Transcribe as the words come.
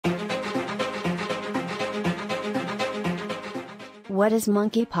What is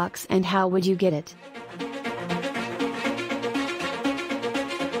monkeypox and how would you get it?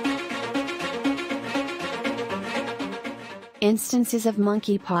 Instances of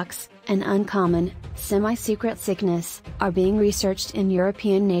monkeypox, an uncommon, semi-secret sickness, are being researched in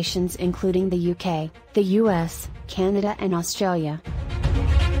European nations including the UK, the US, Canada and Australia.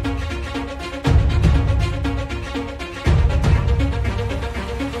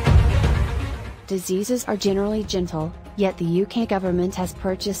 Diseases are generally gentle, yet the UK government has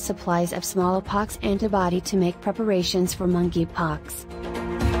purchased supplies of smallpox antibody to make preparations for monkeypox.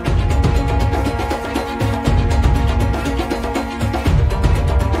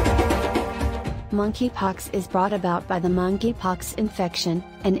 Monkeypox is brought about by the monkeypox infection,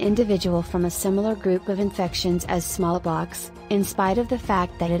 an individual from a similar group of infections as smallpox, in spite of the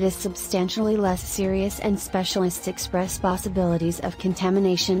fact that it is substantially less serious and specialists express possibilities of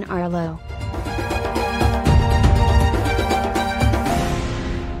contamination are low.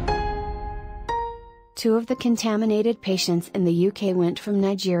 Two of the contaminated patients in the UK went from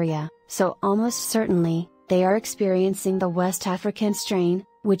Nigeria, so almost certainly, they are experiencing the West African strain,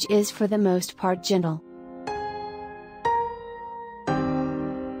 which is for the most part gentle.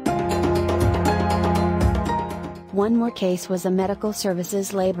 One more case was a medical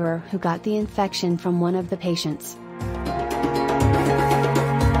services laborer who got the infection from one of the patients.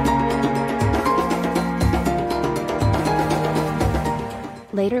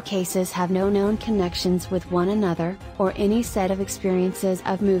 Later cases have no known connections with one another, or any set of experiences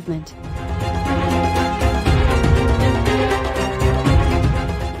of movement.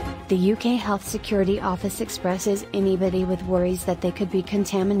 The UK Health Security Office expresses anybody with worries that they could be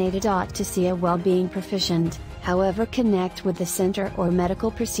contaminated ought to see a wellbeing proficient, however connect with the centre or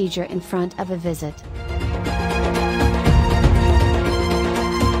medical procedure in front of a visit.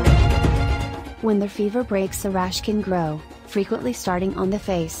 When the fever breaks, a rash can grow, frequently starting on the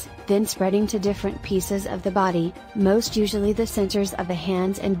face, then spreading to different pieces of the body, most usually the centers of the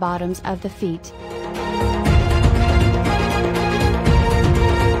hands and bottoms of the feet.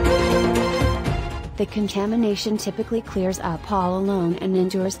 The contamination typically clears up all alone and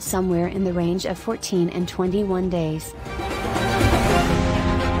endures somewhere in the range of 14 and 21 days.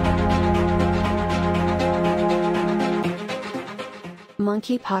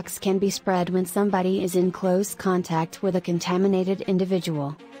 Monkeypox can be spread when somebody is in close contact with a contaminated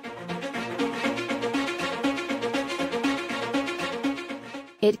individual.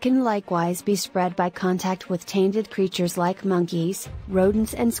 It can likewise be spread by contact with tainted creatures like monkeys,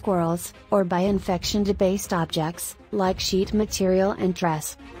 rodents and squirrels, or by infection-based objects, like sheet material and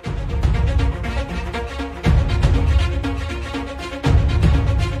dress.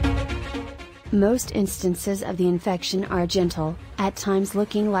 Most instances of the infection are gentle, at times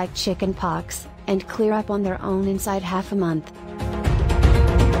looking like chicken pox, and clear up on their own inside half a month.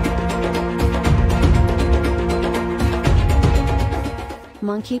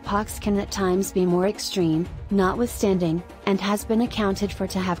 Monkeypox can at times be more extreme, notwithstanding, and has been accounted for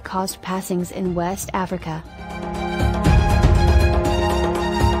to have caused passings in West Africa.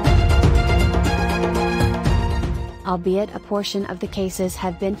 Albeit a portion of the cases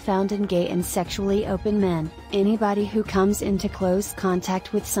have been found in gay and sexually open men, anybody who comes into close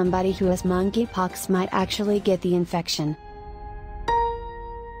contact with somebody who has monkeypox might actually get the infection.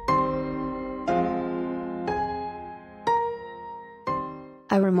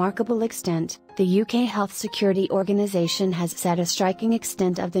 A remarkable extent, the UK Health Security Organisation has said a striking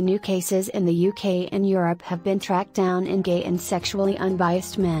extent of the new cases in the UK and Europe have been tracked down in gay and sexually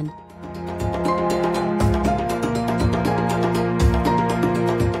unbiased men.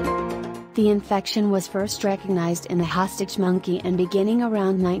 The infection was first recognized in the hostage monkey, and beginning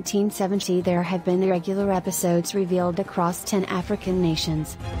around 1970 there have been irregular episodes revealed across 10 African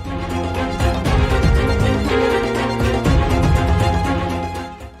nations.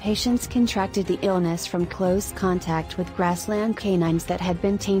 Patients contracted the illness from close contact with grassland canines that had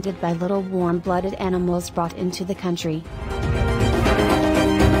been tainted by little warm-blooded animals brought into the country.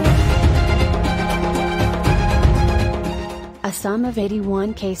 A sum of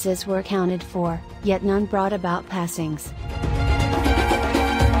 81 cases were accounted for, yet none brought about passings.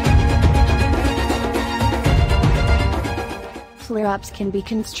 Flare-ups can be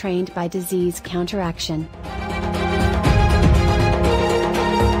constrained by disease counteraction.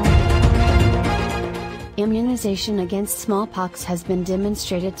 Immunization against smallpox has been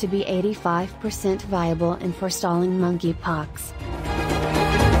demonstrated to be 85% viable in forestalling monkeypox.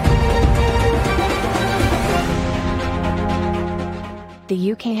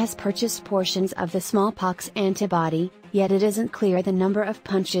 The UK has purchased portions of the smallpox antibody, yet it isn't clear the number of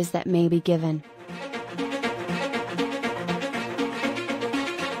punches that may be given.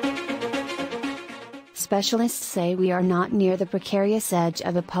 specialists say we are not near the precarious edge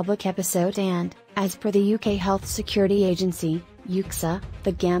of a public episode and, as per the UK Health Security Agency, UKSA,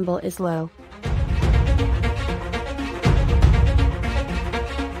 the gamble is low.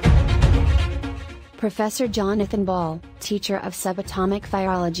 Professor Jonathan Ball, teacher of subatomic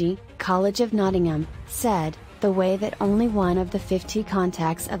virology, College of Nottingham, said, "The way that only one of the 50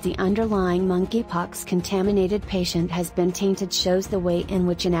 contacts of the underlying monkeypox contaminated patient has been tainted shows the way in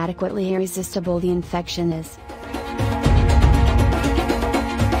which inadequately irresistible the infection is."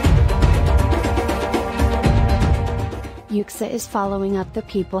 UKSA is following up the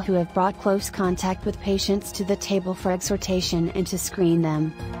people who have brought close contact with patients to the table for exhortation and to screen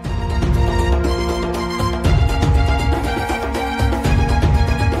them.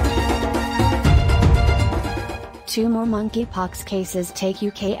 Two more monkeypox cases take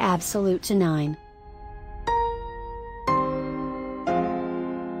UK absolute to 9.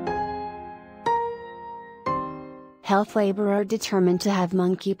 Health laborer determined to have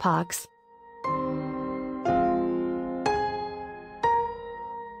monkeypox.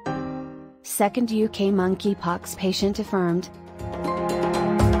 Second UK monkeypox patient affirmed.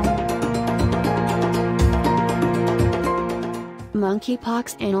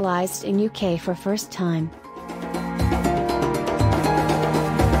 Monkeypox analysed in UK for first time.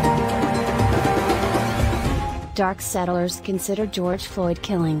 Dark settlers consider George Floyd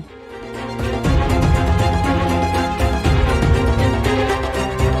killing.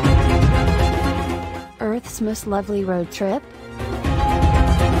 Earth's most lovely road trip?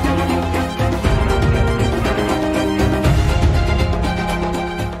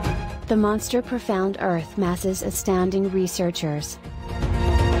 The monster profound Earth masses astounding researchers.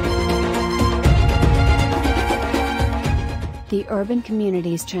 The urban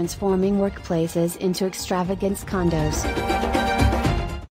communities transforming workplaces into extravagance condos.